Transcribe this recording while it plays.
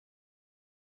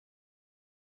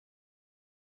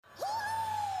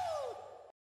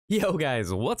Yo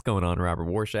guys, what's going on? Robert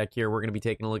Warshack here. We're going to be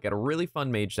taking a look at a really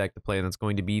fun mage deck to play, and that's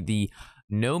going to be the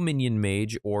No Minion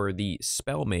Mage or the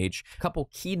Spell Mage. A couple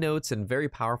keynotes and very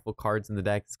powerful cards in the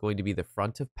deck is going to be the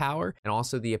Front of Power and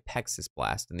also the Apexis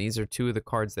Blast. And these are two of the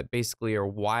cards that basically are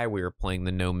why we are playing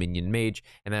the No Minion Mage,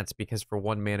 and that's because for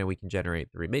 1 mana we can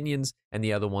generate 3 minions, and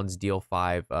the other ones deal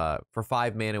 5. For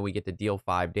 5 mana we get to deal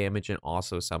 5 damage and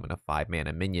also summon a 5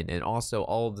 mana minion. And also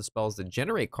all of the spells that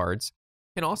generate cards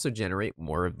can also generate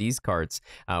more of these cards,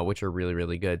 which are really,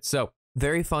 really good. So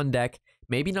very fun deck.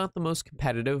 Maybe not the most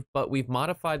competitive, but we've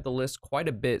modified the list quite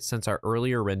a bit since our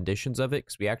earlier renditions of it,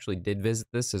 because we actually did visit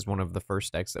this as one of the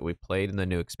first decks that we played in the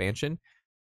new expansion.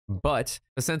 But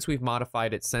since we've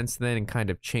modified it since then and kind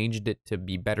of changed it to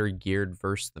be better geared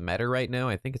versus the meta right now,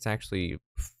 I think it's actually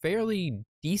fairly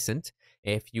decent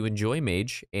if you enjoy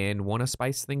Mage and want to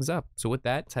spice things up. So with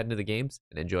that, let's head into the games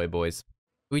and enjoy, boys.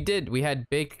 We had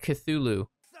Big Cthulhu.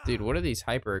 Dude, what are these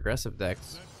hyper aggressive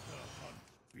decks?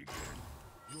 Your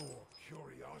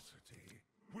curiosity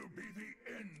will be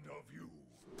the end of you.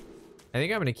 I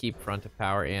think I'm gonna keep Front of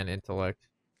Power and Intellect.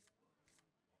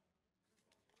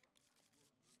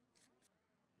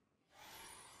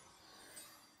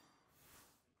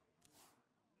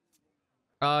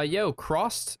 Yo,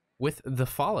 crossed with the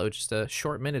follow just a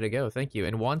short minute ago. Thank you.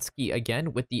 And Wansky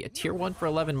again with the tier 1 for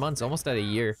 11 months, almost at a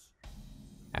year.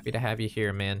 Happy to have you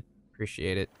here, man.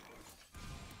 Appreciate it.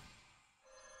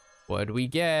 What'd we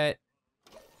get?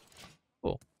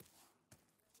 Cool.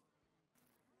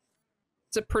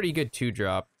 It's a pretty good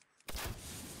 2-drop.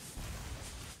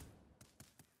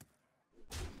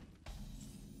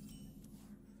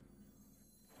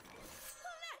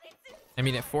 I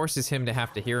mean, it forces him to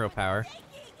have to hero power.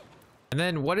 And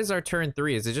then what is our turn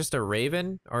 3? Is it just a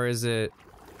Raven or is it...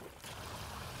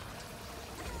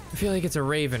 I feel like it's a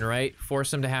Raven, right?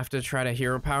 Force him to have to try to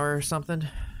hero power or something.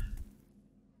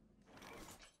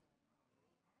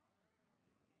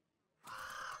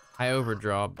 I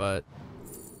overdraw, but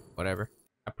whatever.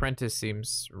 Apprentice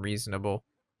seems reasonable.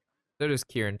 So does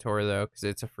Kirin Tor, though, because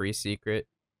it's a free secret.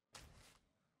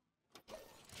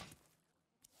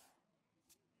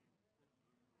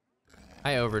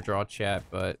 I overdraw chat,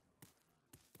 but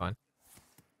fine.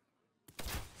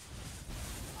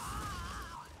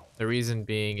 The reason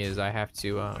being is I have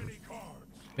to,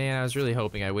 man, I was really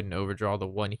hoping I wouldn't overdraw the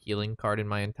 1 healing card in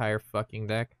my entire fucking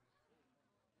deck.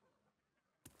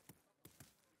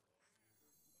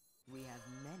 We have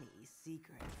many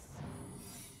secrets.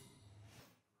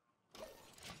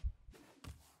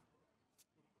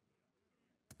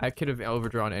 I could have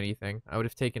overdrawn anything. I would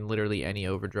have taken literally any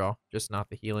overdraw, just not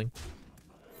the healing.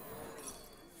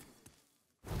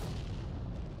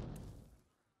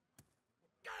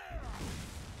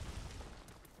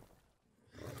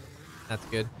 That's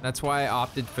good. That's why I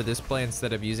opted for this play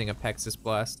instead of using Apexis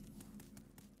Blast.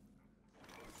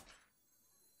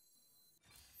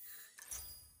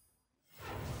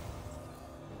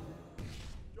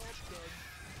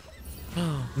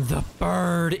 The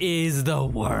bird is the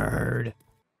word.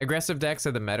 Aggressive decks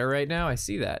are the meta right now. I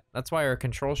see that. That's why our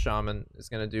Control Shaman is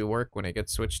going to do work when it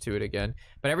gets switched to it again.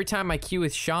 But every time I queue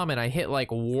with Shaman, I hit like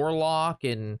Warlock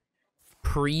and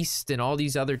Priest and all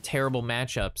these other terrible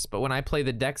matchups. But when I play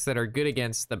the decks that are good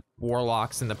against the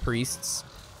Warlocks and the Priests,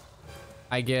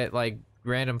 I get like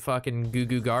random fucking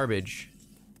goo-goo garbage.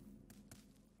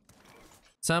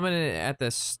 Summon it at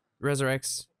this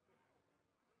resurrects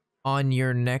on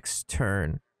your next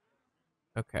turn.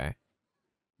 Okay.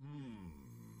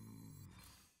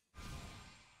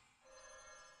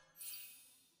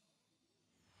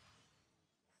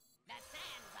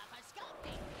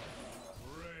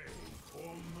 Pray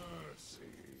for mercy.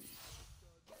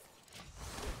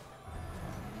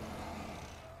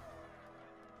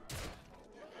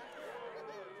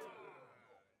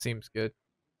 Seems good.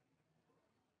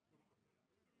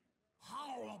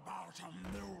 How about a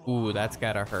new Ooh, that's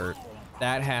gotta hurt.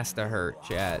 That has to hurt,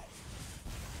 chat.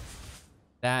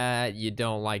 That you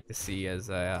don't like to see as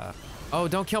a... Oh,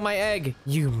 don't kill my egg!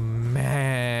 You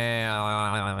man.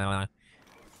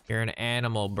 You're an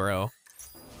animal, bro.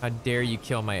 How dare you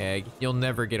kill my egg? You'll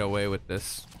never get away with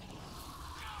this.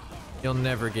 You'll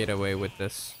never get away with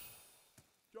this.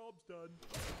 Job's done.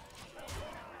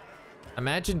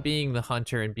 Imagine being the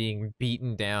hunter and being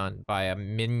beaten down by a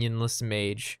minionless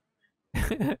mage.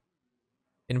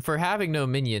 And for having no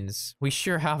minions, we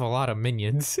sure have a lot of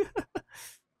minions.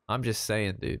 I'm just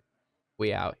saying, dude.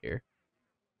 We out here.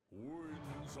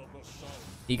 Winds of the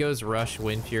south. He goes Rush,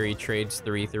 Wind Fury, trades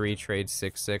 3/3, trades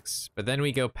 6/6. But then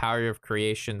we go Power of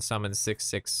Creation, summon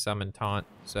 6/6, summon Taunt.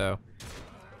 So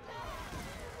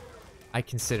I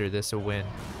consider this a win.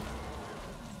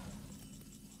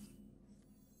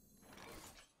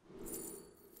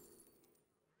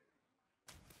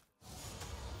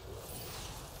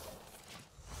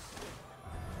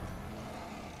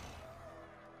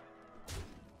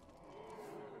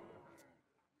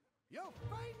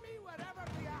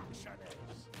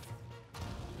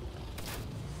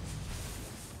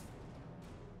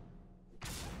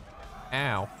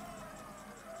 Ow.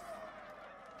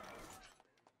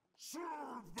 Serve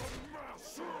the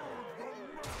master!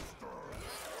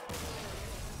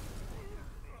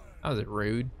 That was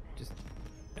rude. Just,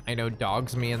 I know,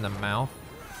 dogs me in the mouth.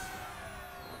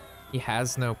 He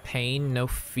has no pain, no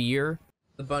fear.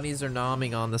 The bunnies are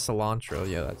nomming on the cilantro.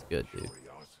 Yeah, that's good, dude.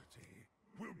 Curiosity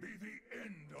will be the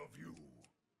end of you.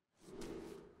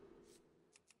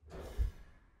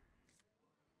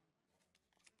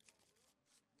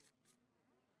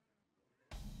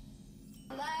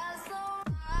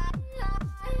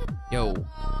 Yo.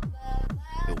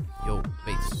 Yo,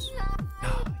 base.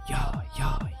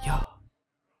 Yeah.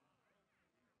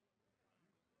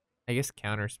 I guess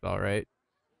counterspell, right?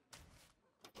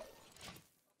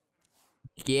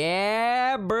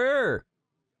 Yeah, brr.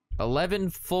 11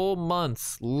 full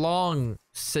months. Long,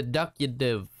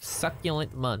 seductive,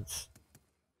 succulent months.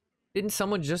 Didn't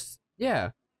someone just...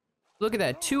 Yeah. Look at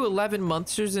that. 2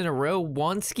 11-monthers in a row.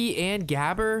 Wanski and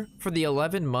Gabber for the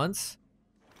 11 months.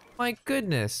 My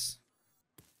goodness.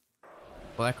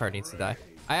 Well, that card needs to die.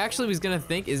 I actually was gonna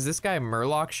think, is this guy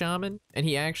Murloc Shaman? And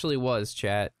he actually was,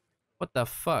 chat. What the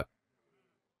fuck?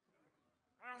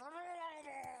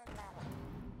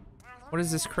 What is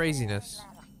this craziness?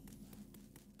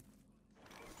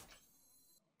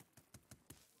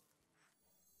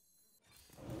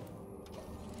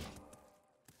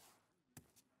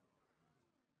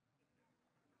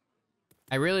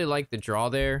 I really like the draw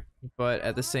there, but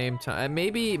at the same time,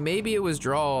 maybe it was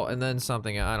draw and then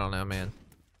something. I don't know, man.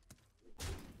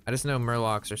 I just know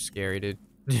Murlocs are scary, dude.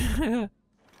 Pray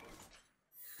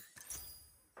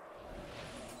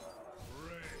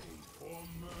for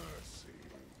mercy.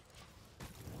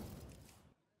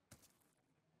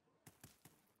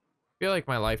 I feel like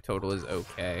my life total is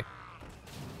okay.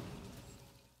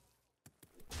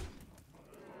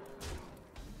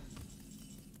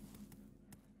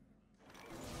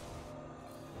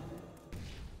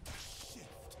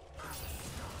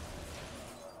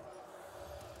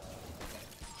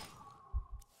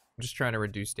 I'm just trying to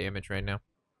reduce damage right now.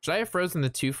 Should I have frozen the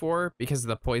 2/4 because of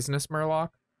the poisonous Murloc?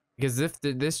 Because if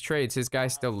this trades, his guy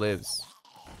still lives.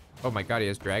 Oh my god, he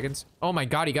has dragons. Oh my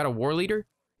god, he got a war leader?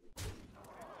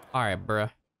 Alright, bruh.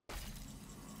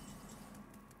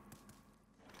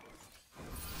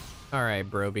 Alright,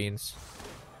 bro beans.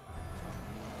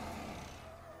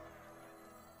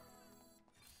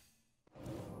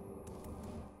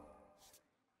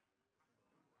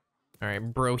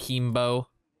 Alright, bro Himbo.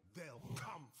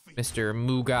 Mr.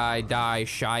 Mugai Dai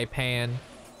Shy Pan.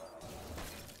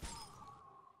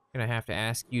 Gonna have to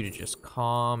ask you to just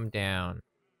calm down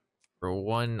for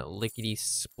one lickety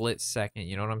split second,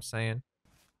 you know what I'm saying?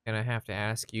 Gonna have to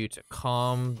ask you to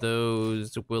calm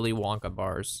those Willy Wonka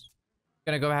bars.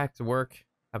 Gonna go back to work.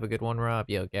 Have a good one, Rob.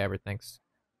 Yo, Gabber, thanks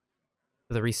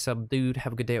for the resub, dude.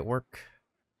 Have a good day at work.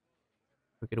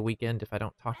 Have a good weekend if I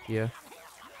don't talk to you.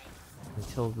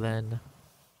 Until then,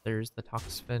 there's the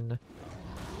Toxfin.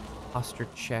 Posture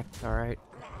checked, alright.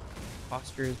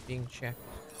 Posture is being checked.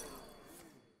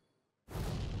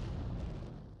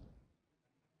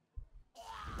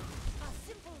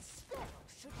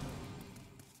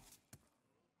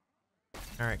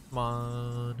 Alright, come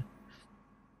on.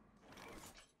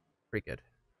 Pretty good.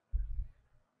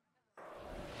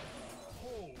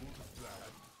 Hold that thought.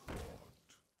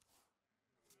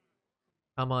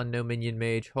 Come on, no minion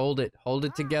mage. Hold it. Hold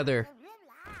it together.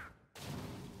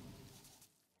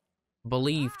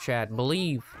 Believe, Chad.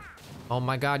 Believe. Oh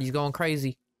my god, he's going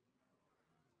crazy.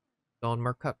 Going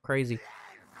Mercup crazy.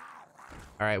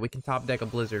 Alright, we can top deck a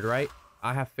Blizzard, right?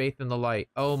 I have faith in the light.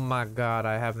 Oh my god,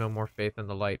 I have no more faith in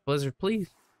the light. Blizzard, please.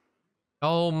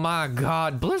 Oh my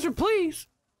god. Blizzard, please.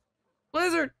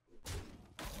 Blizzard.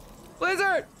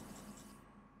 Blizzard.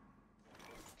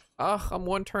 Ugh, I'm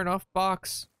one turn off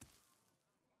box.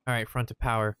 Alright, front to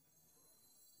power.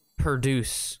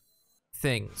 Produce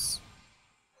things.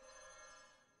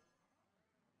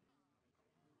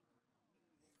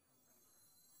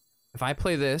 If I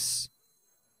play this,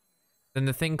 then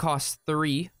the thing costs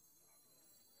 3.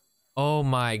 Oh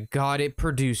my god, it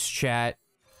produced, chat.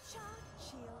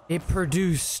 It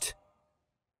produced.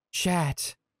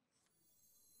 Chat.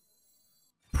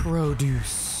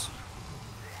 Produce.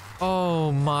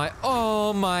 Oh my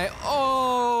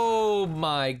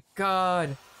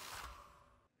god.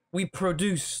 We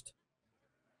produced.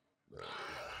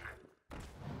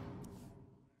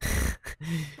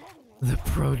 The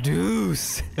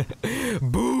produce.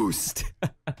 Boost.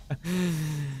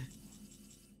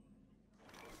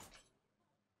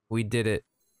 We did it.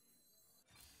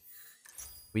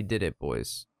 We did it,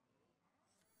 boys.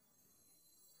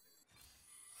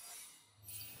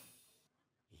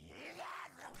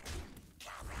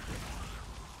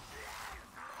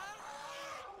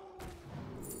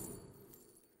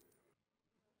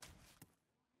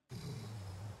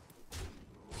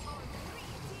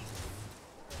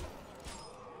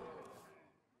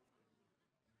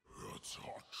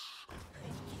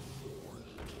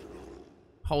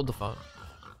 Hold the phone.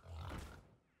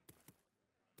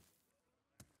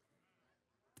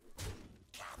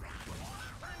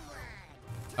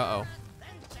 Uh-oh.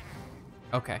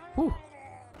 Okay. Whew.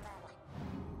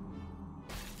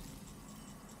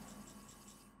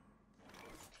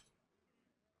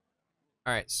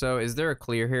 All right, so is there a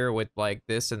clear here with like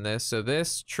this and this? So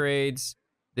this trades,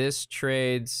 this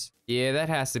trades. Yeah, that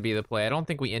has to be the play. I don't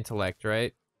think we intellect,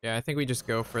 right? Yeah, I think we just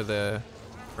go for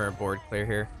a board clear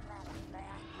here.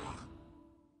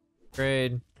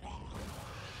 Trade.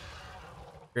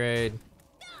 Trade.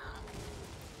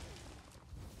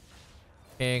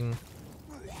 King.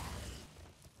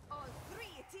 All three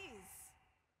it is.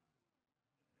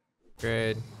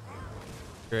 Trade.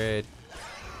 Trade.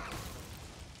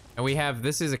 And we have,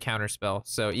 this is a counter spell,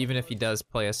 so even if he does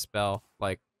play a spell,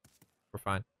 like, we're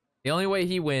fine. The only way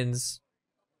he wins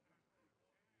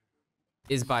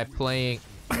is by playing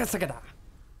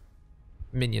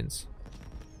minions.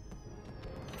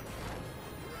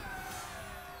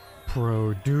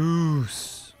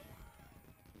 Produce.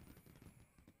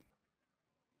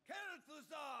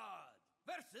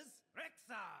 versus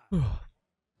Rexar.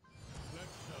 Let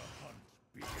the hunt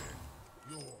begin.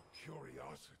 Your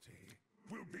curiosity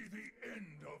will be the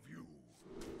end of you.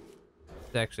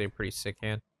 It's actually a pretty sick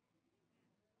hand.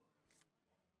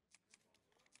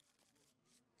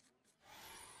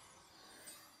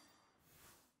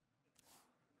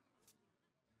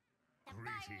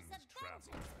 Greetings,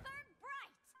 traveler.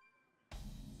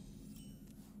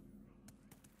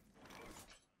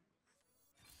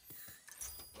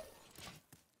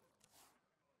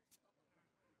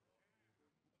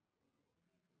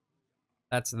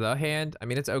 That's the hand. I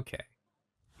mean, it's okay.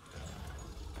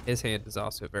 His hand is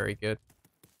also very good.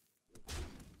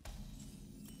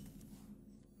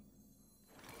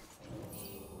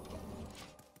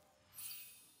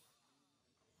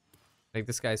 Like,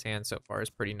 this guy's hand so far is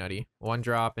pretty nutty. 1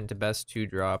 drop into best 2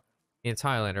 drop. It's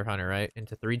Highlander Hunter, right?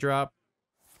 Into 3 drop.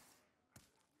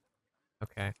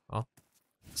 Okay, well,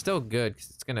 still good because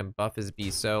it's gonna buff his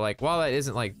beast. So, like, while that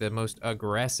isn't like the most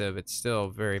aggressive, it's still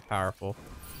very powerful.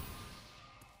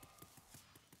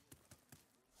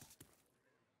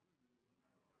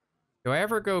 Do I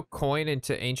ever go coin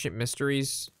into Ancient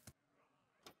Mysteries?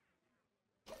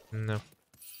 No.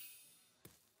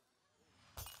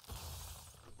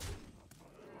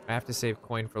 I have to save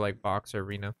coin for like Box or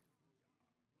Reno.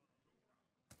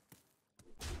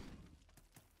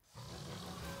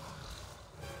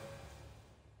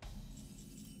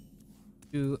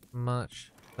 Too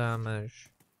much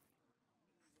damage.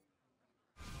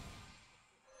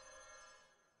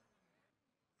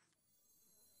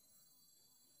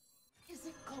 Is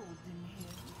it cold in here?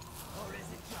 Or is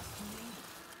it just me?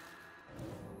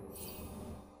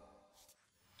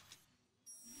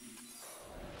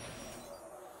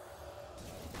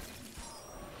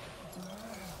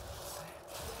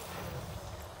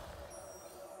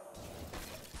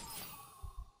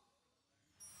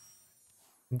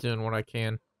 I'm doing what I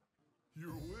can.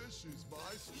 Your wish is my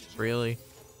suggestion. Really?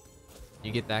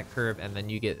 You get that curve and then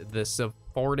you get the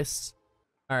Fortis.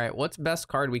 Alright, what's best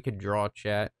card we could draw,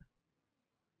 chat?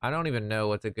 I don't even know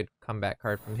what's a good comeback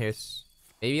card from here.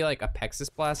 Maybe like Apexis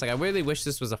Blast. Like, I really wish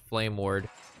this was a Flame Ward.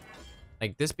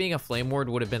 Like, this being a Flame Ward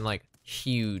would have been like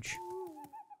huge.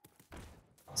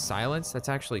 Silence? That's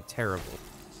actually terrible.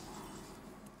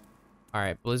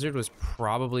 Alright, Blizzard was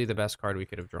probably the best card we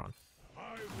could have drawn. I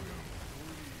will breathe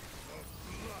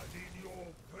the blood in your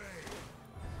veins.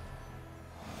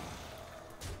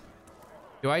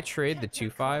 Do I trade the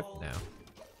 2/5? No.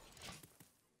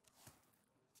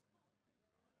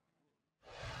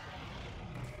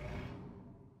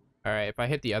 Alright, if I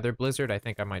hit the other Blizzard, I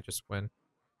think I might just win.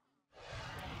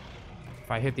 If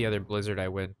I hit the other Blizzard, I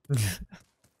win.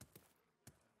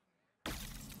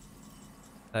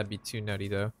 That'd be too nutty,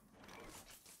 though.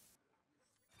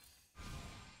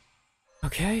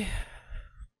 Okay.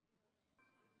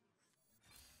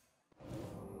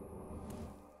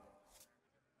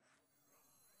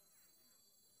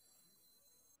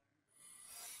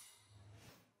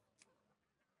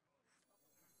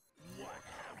 What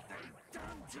have they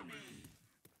done to me?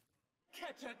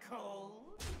 Catch a cold?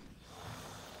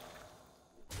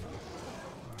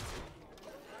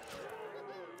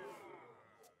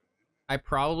 I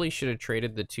probably should have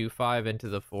traded the 2/5 into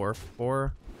the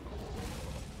 4/4.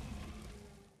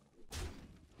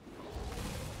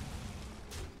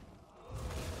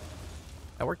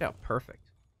 That worked out perfect.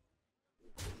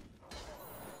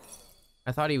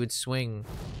 I thought he would swing.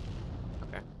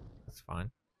 Okay, that's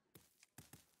fine.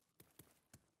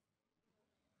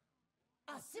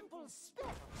 A simple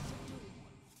spell should do.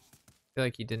 feel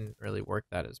like he didn't really work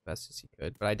that as best as he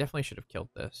could, but I definitely should have killed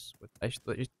this.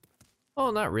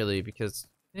 Oh, not really, because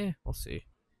we'll see.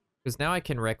 Because now I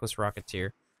can Reckless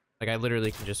Rocketeer. Like, I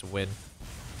literally can just win.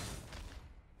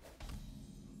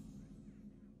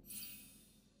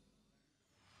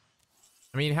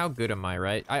 I mean, how good am I,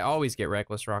 right? I always get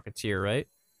Reckless Rocketeer, right?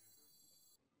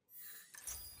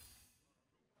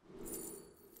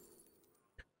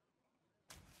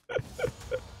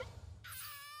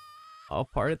 All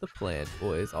part of the plan,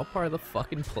 boys. All part of the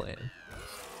fucking plan.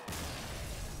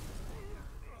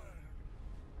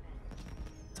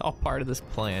 It's all part of this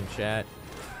plan, chat.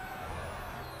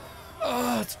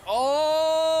 Oh, it's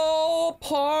all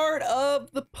part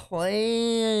of the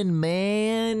plan,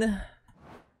 man.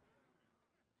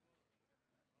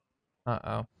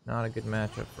 Uh-oh, not a good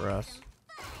matchup for us.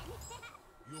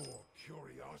 Your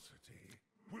curiosity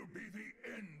will be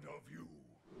the end of you.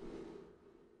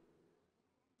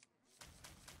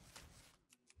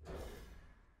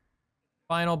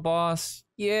 Final boss,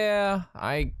 yeah,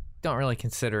 I don't really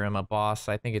consider him a boss.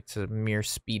 I think it's a mere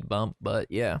speed bump, but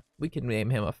yeah, we can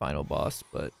name him a final boss,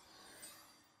 but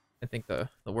I think the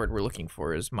word we're looking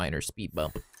for is minor speed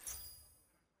bump.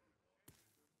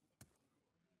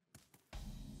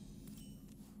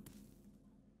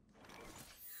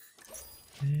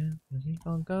 Man, where's he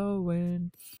gonna go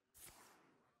when?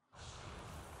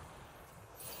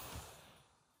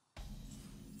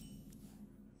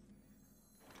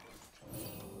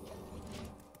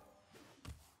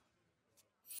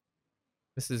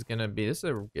 This is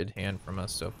a good hand from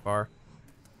us so far.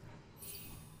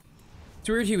 It's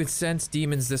weird he would sense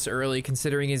demons this early,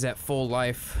 considering he's at full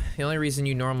life. The only reason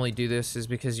you normally do this is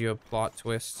because you have plot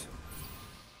twist.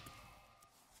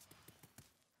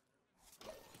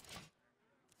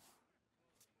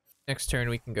 Next turn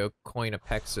we can go coin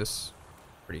Apexis.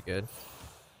 Pretty good.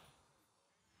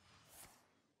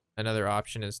 Another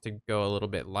option is to go a little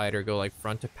bit lighter, go like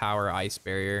front to power, ice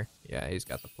barrier. Yeah, he's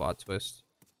got the plot twist.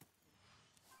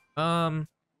 It's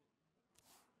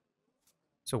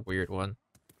a weird one.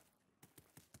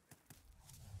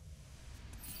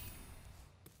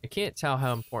 I can't tell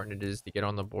how important it is to get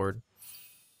on the board.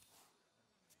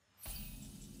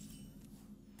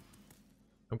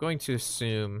 I'm going to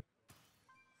assume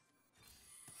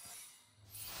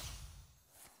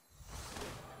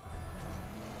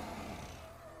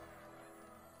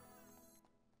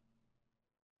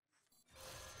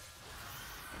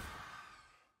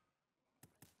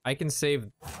I can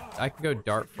go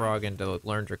Dart Frog into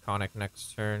Learn Draconic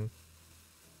next turn.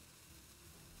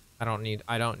 I don't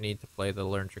need to play the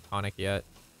Learn Draconic yet.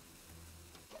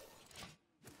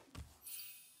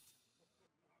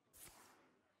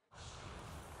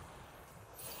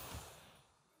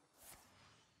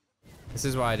 This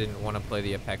is why I didn't want to play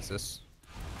the Apexis.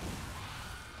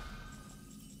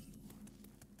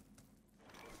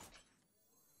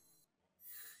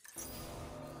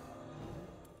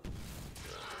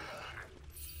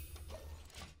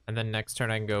 And then next turn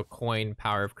I can go coin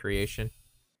Power of Creation.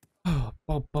 Oh,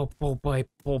 boy.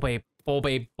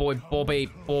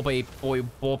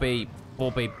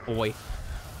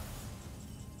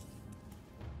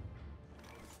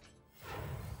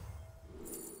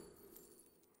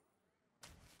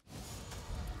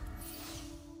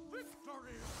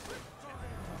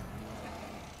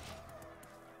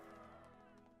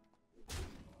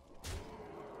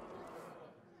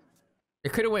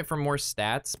 It could have went for more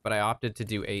stats, but I opted to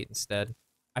do 8 instead.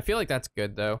 I feel like that's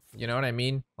good though. You know what I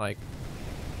mean? Like,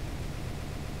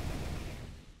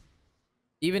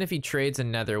 even if he trades a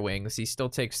Nether Wings, he still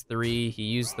takes 3. He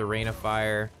used the Rain of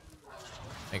Fire.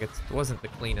 Like, it wasn't the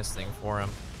cleanest thing for him.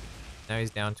 Now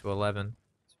he's down to 11.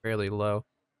 It's fairly low.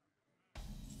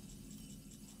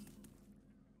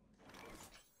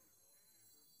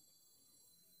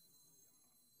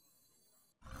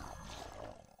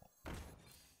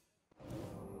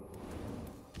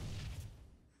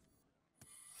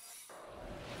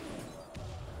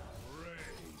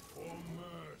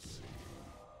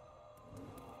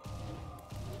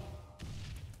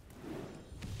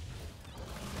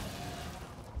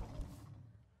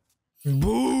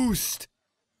 Boost!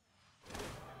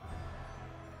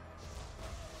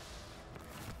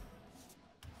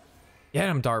 Get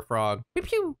him, Dart Frog. Pew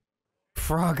pew!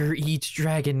 Frogger eats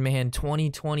Dragon Man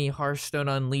 2020 Hearthstone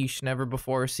Unleashed. Never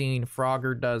before seen.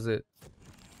 Frogger does it.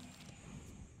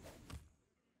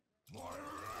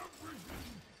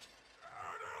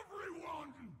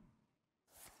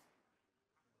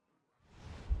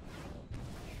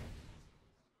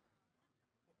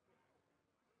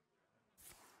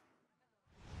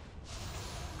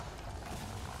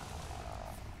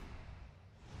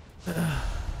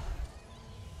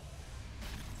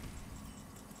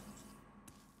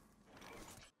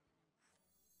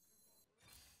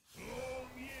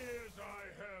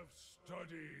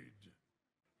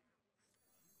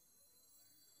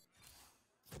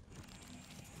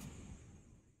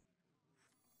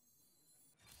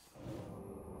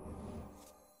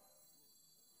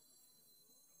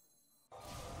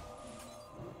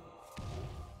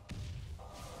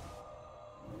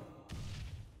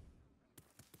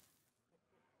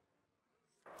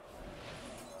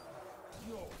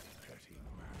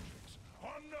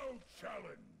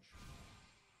 challenge.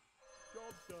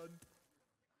 Job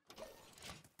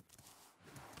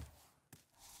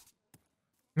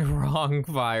done. Wrong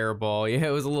fireball. Yeah,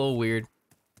 it was a little weird.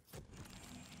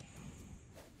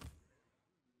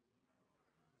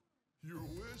 Your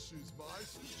wish is my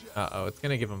suggestion. Uh-oh, it's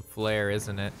gonna give him flare,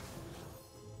 isn't it?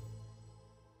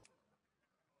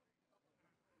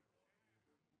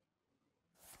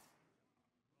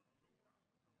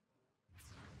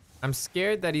 I'm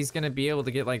scared that he's gonna be able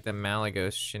to get like the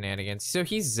Malagos shenanigans. So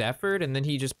he's Zephyred and then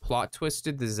he just plot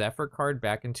twisted the Zephyr card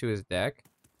back into his deck.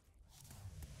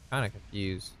 Kinda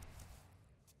confused.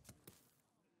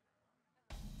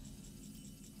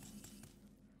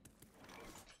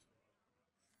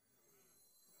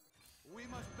 We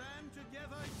must band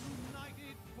together,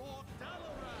 united for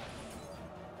Dalaran.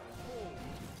 Hold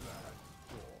that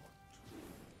thought.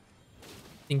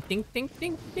 Dink, dink, dink,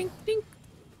 dink, dink, dink.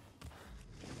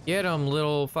 Get them,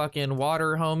 little fucking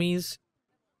water homies.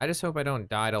 I just hope I don't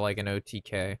die to like an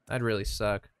OTK. That'd really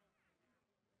suck.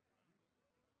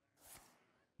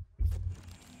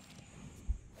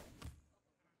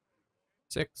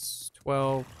 Six,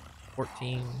 12,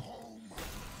 14.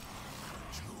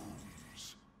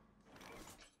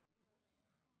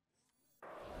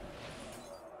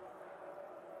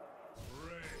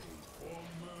 Pray for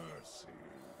mercy.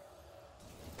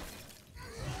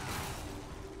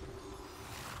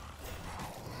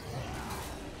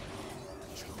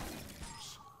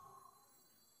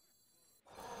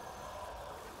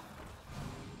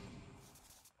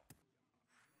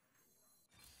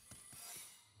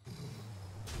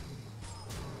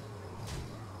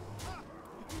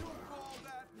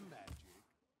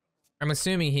 I'm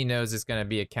assuming he knows it's gonna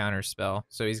be a counter spell,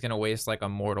 so he's gonna waste like a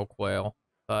Mortal Coil.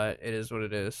 But it is what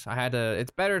it is. I had to.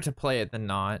 It's better to play it than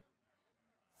not,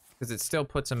 because it still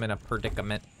puts him in a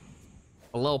predicament.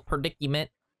 A little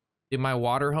predicament. Do my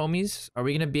water homies? Are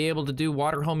we gonna be able to do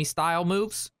water homie style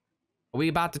moves? Are we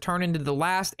about to turn into the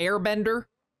last airbender?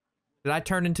 Did I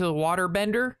turn into a water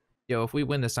bender? Yo, if we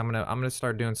win this, I'm gonna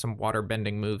start doing some water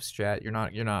bending moves, chat. You're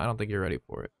not. I don't think you're ready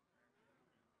for it.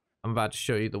 I'm about to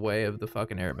show you the way of the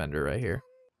fucking airbender right here.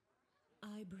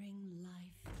 I bring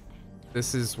life and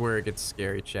This is where it gets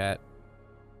scary, chat.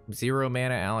 0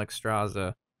 mana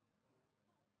Alexstrasza.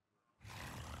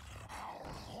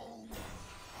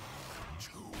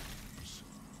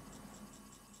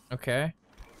 Okay.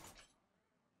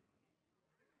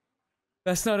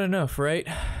 That's not enough, right?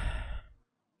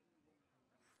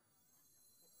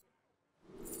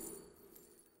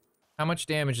 How much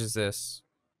damage is this?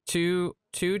 2,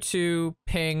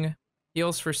 ping,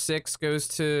 heals for 6, goes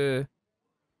to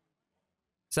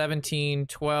 17,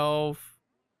 12,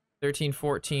 13,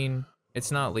 14.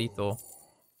 It's not lethal.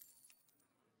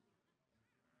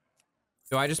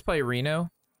 Do I just play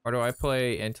Reno? Or do I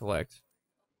play Intellect?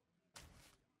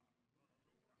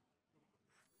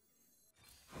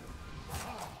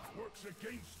 Works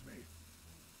against me.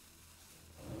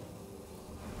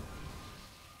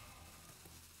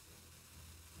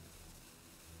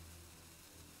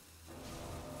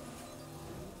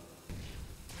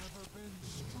 Never been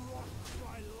struck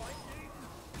by lightning.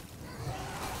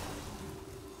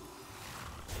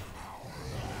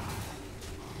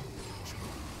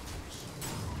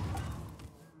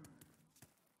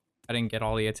 I didn't get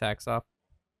all the attacks off.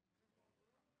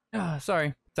 Ah, sorry.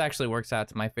 It actually works out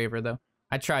to my favor though.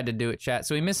 I tried to do it, chat.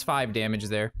 So we missed 5 damage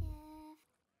there.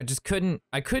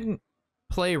 I couldn't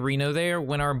play Reno there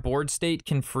when our board state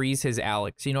can freeze his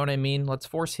Alex. You know what I mean? Let's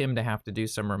force him to have to do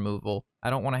some removal. I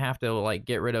don't want to have to like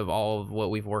get rid of all of what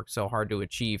we've worked so hard to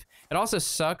achieve. It also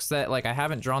sucks that like I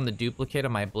haven't drawn the duplicate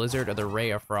of my Blizzard or the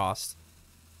Ray of Frost.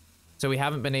 So we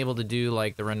haven't been able to do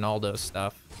like the Ronaldo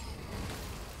stuff.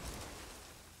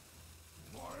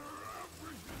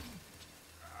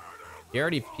 He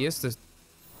already pierced this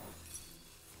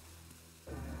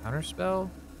counter spell.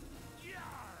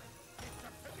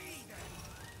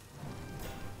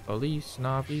 Police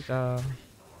Navida.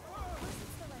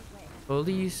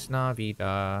 Police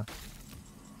Navida.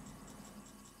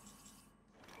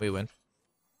 We win.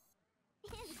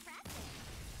 Impressive.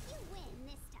 You win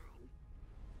this time.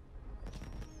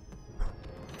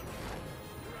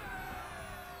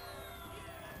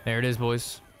 There it is,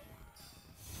 boys.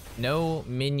 No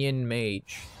minion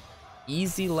mage.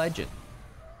 Easy legend.